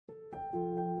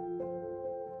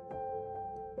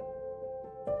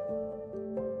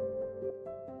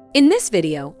In this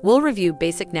video, we'll review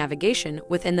basic navigation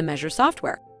within the Measure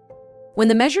software. When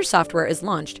the Measure software is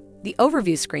launched, the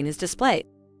overview screen is displayed.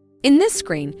 In this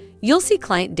screen, you'll see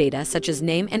client data such as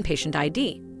name and patient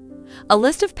ID, a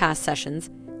list of past sessions,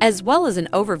 as well as an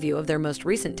overview of their most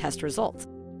recent test results.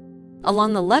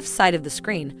 Along the left side of the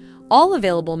screen, all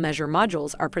available Measure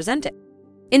modules are presented.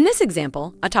 In this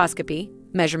example, otoscopy,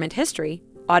 measurement history,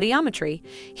 audiometry,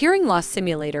 hearing loss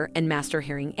simulator and master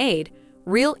hearing aid,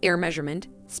 real ear measurement,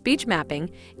 speech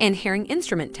mapping, and hearing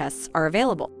instrument tests are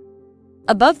available.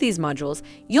 Above these modules,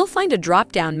 you'll find a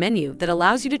drop-down menu that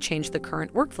allows you to change the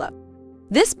current workflow.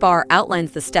 This bar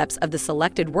outlines the steps of the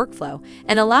selected workflow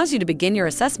and allows you to begin your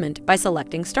assessment by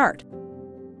selecting Start.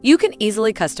 You can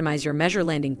easily customize your Measure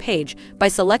landing page by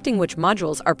selecting which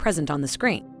modules are present on the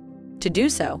screen. To do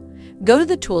so, go to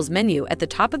the Tools menu at the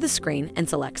top of the screen and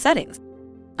select Settings.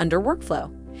 Under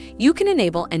Workflow, you can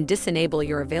enable and disable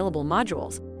your available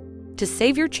modules. To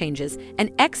save your changes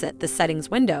and exit the Settings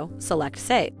window, select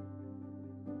Save.